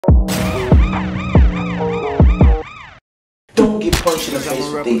don't get punched in the face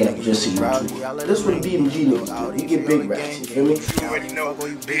for thinking that you're just a YouTuber. This is what BMG niggas do. You get big racks, you feel me? You already know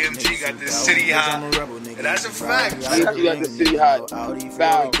BMG got the city hot. And that's a fact. BMG got the city hot.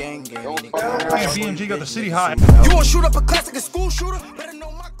 Bow. BMG got the city hot. You wanna shoot up a classic, a school shooter? Better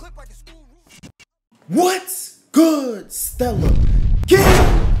know my clip like a school. What's good, Stella?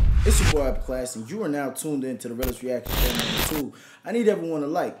 King? It's your boy Class, and you are now tuned in to the realest reaction channel on YouTube. I need everyone to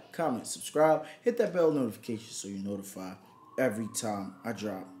like, comment, subscribe, hit that bell notification so you're notified every time I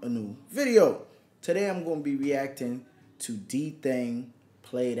drop a new video. Today I'm going to be reacting to DThang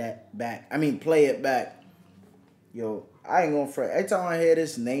Play It Back. Yo, I ain't gonna fret. Every time I hear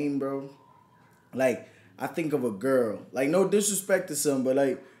this name, bro, like, I think of a girl. Like, no disrespect to some, but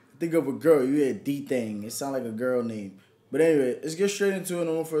like, think of a girl. You hear DThang. It sounds like a girl name. But anyway, let's get straight into it.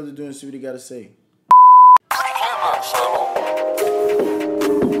 No more further ado and see what he got to say.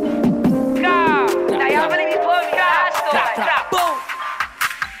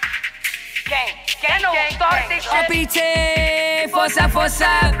 RPT, força.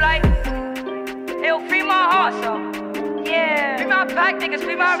 Eu free my heart, so yeah. Free my back, niggas,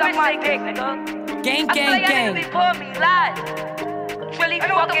 free my wrist, nigga. Gang. Really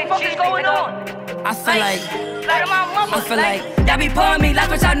what the fuck is going on? I feel like y'all be pulling me like,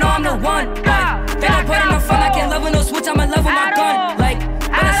 but y'all know I'm the one. They gon' put in no fun, I can't love with no switch, I'ma love with my gun. Like,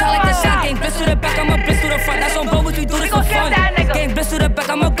 but it's all like the shot, gang blitz to the back, I'ma blitz to the front. That's on both, we do this for fun. Gang blitz to the back,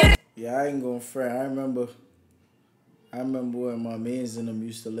 I'ma go. Yeah, I ain't gonna front. I remember when my mans and them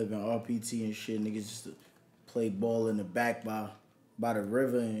used to live in RPT and shit. Niggas used to play ball in the back by the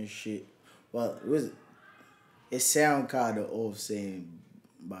river and shit. Well, it sound kind of off saying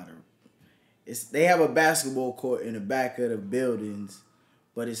by the. They have a basketball court in the back of the buildings,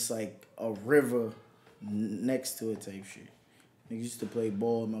 but it's like a river next to it type shit. Niggas used to play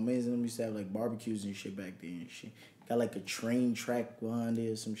ball. My mans and them used to have like barbecues and shit back there and shit. Got like a train track behind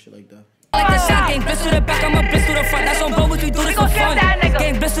there or some shit like that. Like the shot, gang blitz to the back, I'ma blitz to the front. That's on both, we do this for fun.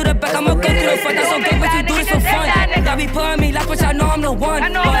 Gang blitz to the back, I'ma go to the front. That's on gang, but we do this for fun. Y'all be pulling me like, but y'all know I'm the one.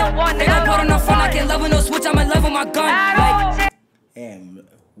 They gon' put on no fun, I can't love with no switch, I'ma love with my gun. Like, and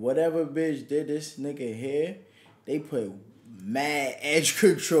whatever bitch did this nigga here, they put mad edge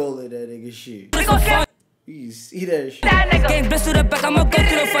control in that nigga shit. You see that shit? Gang blitz to the back, I'ma go to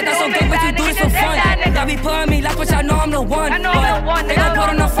the front. That's on gang, but we do this for fun. Y'all be pulling me like, but y'all know I'm the one. They gon' put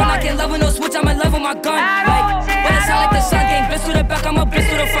on no fun, I can't love with no switch, I'ma love with my gun. Like, but it's all like the sun. Gang blitz to the back, I'ma blitz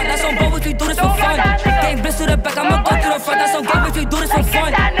to the front. That's on both, we do this for fun. Gang blitz to the back, I'ma go to the front. That's on gang, but we do this for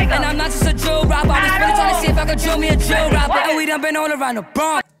fun. And I'm not just a drill rapper, I be spending trying to see if I can drill me a drill rapper. And we done been all around the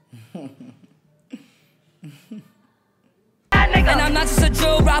Bronx. And I'm not just a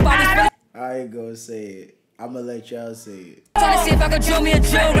drill rapper, I be spending. I ain't gonna say it. I'ma let y'all say it. Trying to see if I can drill me a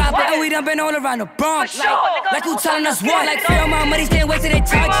drill rapper. And we done been all around the Bronx. Like who telling us what? Like free all my money, can't wait till they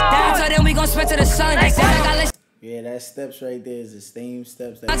touch down. Tell them we gon' spend to the sun. Yeah, that steps right there is the same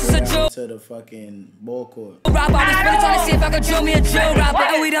steps that go down to the fucking ball court. Rapper, I be spending trying to see if I can drill me a drill rapper.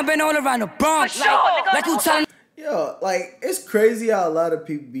 And we done been all around the Bronx. Like who telling. Yo, like, it's crazy how a lot of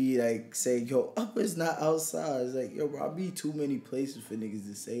people be like saying, yo, up is not outside. It's like, yo, bro, I be too many places for niggas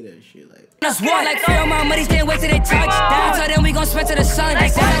to say that shit. Like, that's what, like, free all my money, can't wait till they touch down. Tell them we gon' spend to the sun.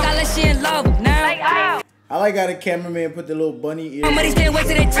 Like, I got let she in love now. I like how the cameraman put the little bunny ears. My money can't wait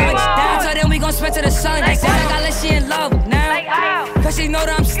till they touch down. Tell them we gon' spend to the sun. Like, I got let she in love now. Cause she know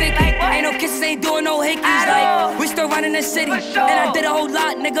that I'm sticky. Ain't no kisses, ain't doing no hickeys. Like, we still running the city. And I did a whole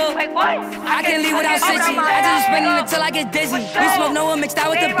lot, nigga. I can't leave without City. I just spending until I get dizzy. We smoke no one mixed out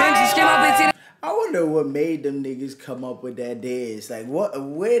with the Benji. Scream out Benji. I wonder what made them niggas come up with that dance. Like,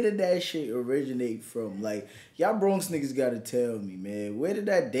 where did that shit originate from? Like, y'all Bronx niggas gotta tell me, man. Where did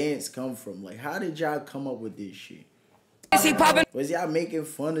that dance come from? Like, how did y'all come up with this shit? Was y'all making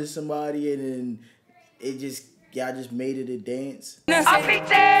fun of somebody and then y'all just made it a dance?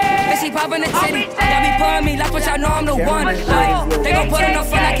 She poppin' the titty. Y'all be pulling me like, but y'all know I'm the one. Like, they gon' put in no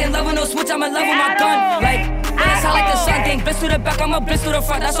fun, I can't love with no switch, I'ma love with my gun. Like, that's how like the sun. Gang blitz to the back, I'ma blitz to the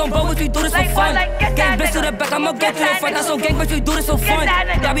front. That's on both, we do this for fun. Gang blitz to the back, I'ma go to the front. That's on gang, but we do this for fun.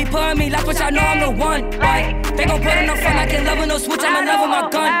 Y'all be pulling me like, but y'all know I'm the one. Like, they gon' put in no fun, I can't love with no switch, I'ma love with my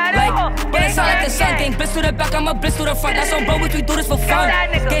gun. Like, but it's all like the sun. Gang blitz to the back, I'ma blitz to the front. That's on both, we do this for fun.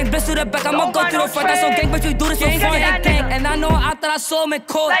 Gang blitz to the back, I'ma go to the front. That's on gang, but we do this for fun. And I know after I saw me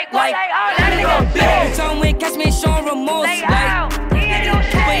caught, like, you tell me catch me showing remorse, like,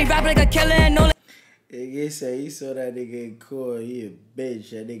 when you rap like a killer and no. He said he saw that nigga in court, he a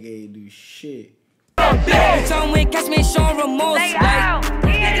bitch, that nigga ain't do shit. You tell me catch me showing remorse, like,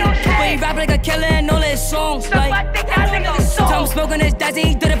 when you rap like a killer and all his songs, like, tell him smoking his daddy,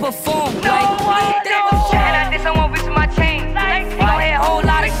 he didn't perform, like, and I did someone reach my chain, like,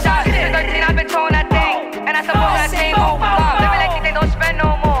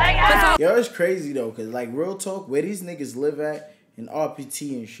 it's crazy though, cause like real talk, where these niggas live at in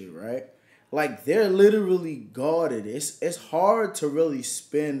RPT and shit, right? Like they're literally guarded. It's hard to really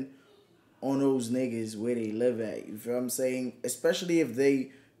spin on those niggas where they live at. You feel what I'm saying? Especially if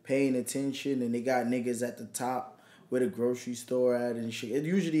they paying attention and they got niggas at the top where the grocery store at and shit. It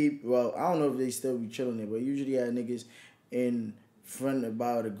usually, well, I don't know if they still be chilling there, but usually had niggas in front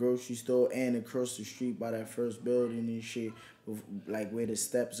about the grocery store and across the street by that first building and shit, like where the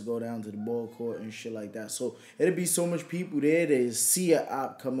steps go down to the ball court and shit like that. So it'd be so much people there to see a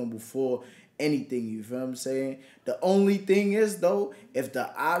op coming before anything, you feel what I'm saying? The only thing is though, if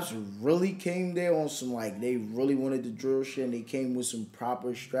the ops really came there on some like they really wanted to drill shit and they came with some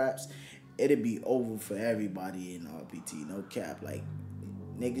proper straps, it'd be over for everybody in RPT, no cap. Like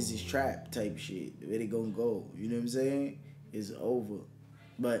niggas is trapped type shit. Where they gonna go? You know what I'm saying? It's over.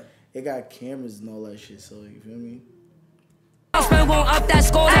 But it got cameras and all that shit, so you feel me? Spin won't up that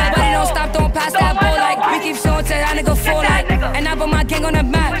score, like, but it don't stop, don't pass that ball, like, we keep showing to that nigga fall, like, and I put my gang on the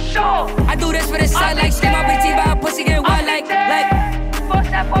map. I do this for the side, like, skip my BT by a pussy get wet, like,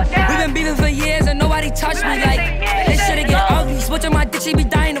 we been beefing for years and nobody touched me, like, this shit'll get ugly, switching my dick, she be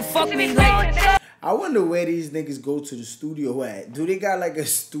dying to fuck me, like. I wonder where these niggas go to the studio at. Do they got like a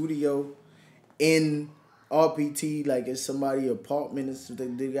studio in RPT, like it's somebody's apartment or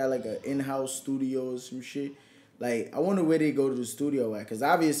something? They got like an in-house studio or some shit? Like, I wonder where they go to the studio at. Because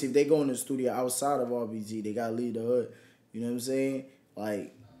obviously, if they go in the studio outside of RBG, they got to leave the hood. You know what I'm saying?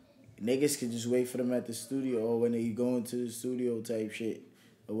 Like, niggas can just wait for them at the studio or when they go into the studio type shit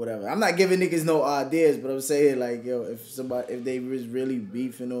or whatever. I'm not giving niggas no ideas, but I'm saying, like, yo, if they was really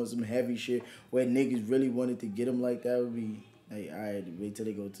beefing on some heavy shit where niggas really wanted to get them like that, would be, like, all right, wait till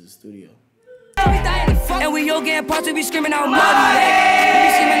they go to the studio. And we all getting parts, we be screaming out money, like, we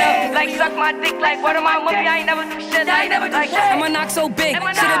be screaming out, like, suck my dick, like, what am I movie? I ain't never do shit, I ain't never do shit. And my knock so big,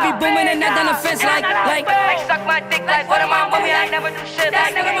 shit'll be booming and not down the fence, like, suck my dick, like, what am I movie? I ain't never do shit, I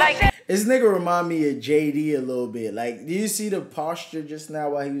ain't never, like. This nigga remind me of JD a little bit. Like, do you see the posture just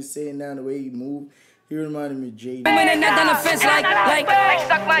now while he was sitting down, the way he moved? He reminded me of JD. Booming and not down the fence, like,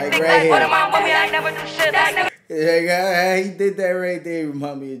 suck my dick, like, what am I movie? I ain't never do shit, I ain't never. Yeah, he did that right there.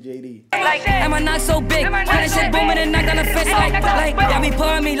 Remind me of JD. And my knock so big, when this shit booming and knock on the fence, like, y'all be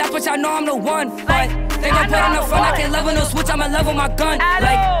pulling me, like, but y'all know I'm the one. But they gon' put on the front, I can't level no switch, I'ma level my gun.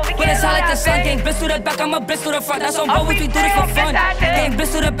 Like, but it's hot like the sun, gang blitz through the back, I'ma blitz through the front. That's on both, we do this for fun. Gang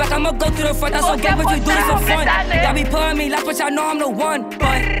blitz through the back, I'ma go through the front. That's on gang, but we do this for fun. Y'all be pulling me, like, but y'all know I'm the one.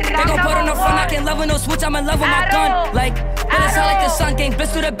 But they gon' put on the front, I can't level no switch, I'ma level my gun. Like, but it's hot like the sun, gang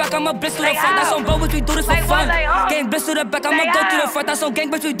blitz through the back, I'ma blitz through the front. That's on both, we do this for fun. Gang blitz through the back, I'ma go through the front. That's on gang,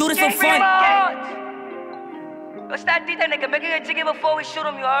 but we do this for fun. What's that DThang nigga? Make it a jiggy before we shoot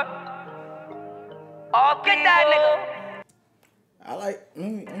him, you heard? Oh, get that nigga. I like,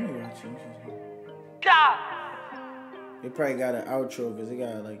 let me watch it. God. They probably got an outro because they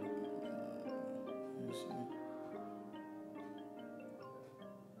got like,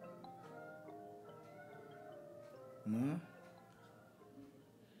 nah,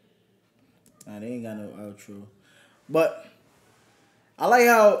 they ain't got no outro. But I like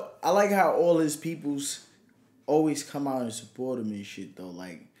how all his peoples always come out and support him and shit though.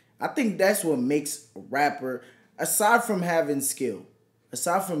 Like, I think that's what makes a rapper, aside from having skill,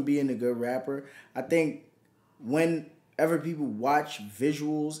 aside from being a good rapper, I think whenever people watch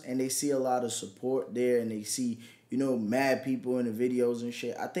visuals and they see a lot of support there and they see, you know, mad people in the videos and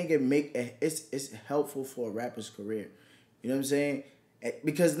shit, I think it's helpful for a rapper's career. You know what I'm saying?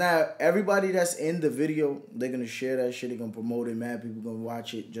 Because now everybody that's in the video, they're going to share that shit. They're going to promote it. Mad people going to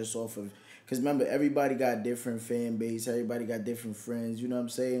watch it just off of... Because remember, everybody got different fan base. Everybody got different friends. You know what I'm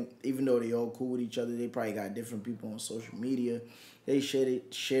saying? Even though they all cool with each other, they probably got different people on social media. They share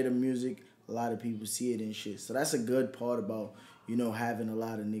the music. A lot of people see it and shit. So that's a good part about, you know, having a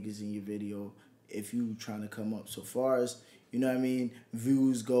lot of niggas in your video if you trying to come up. So far as, you know what I mean,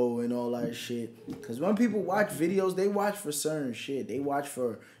 views go and all that shit. Because when people watch videos, they watch for certain shit. They watch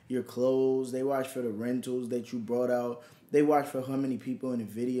for your clothes. They watch for the rentals that you brought out. They watch for how many people in the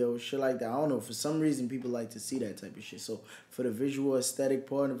video, shit like that. I don't know. For some reason, people like to see that type of shit. So for the visual aesthetic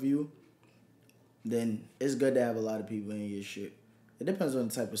point of view, then it's good to have a lot of people in your shit. It depends on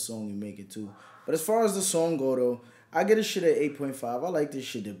the type of song you make it too. But as far as the song go though, I get a shit at 8.5. I like this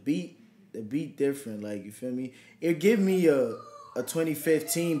shit. The beat different. Like, you feel me? It give me a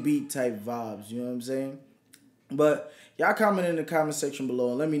 2015 beat type vibes. You know what I'm saying? But y'all comment in the comment section below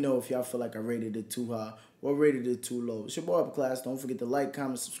and let me know if y'all feel like I rated it too high or rated it too low. It's your boy Upper Class. Don't forget to like,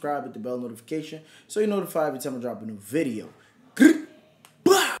 comment, subscribe, hit the bell notification so you're notified every time I drop a new video.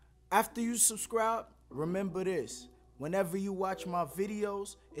 After you subscribe, remember this. whenever you watch my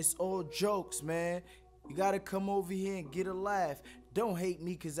videos, it's all jokes, man. You gotta come over here and get a laugh. Don't hate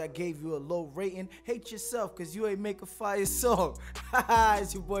me cause I gave you a low rating. Hate yourself cause you ain't make a fire song. Haha,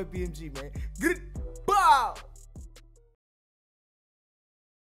 it's your boy BMG, man. Good. Bow!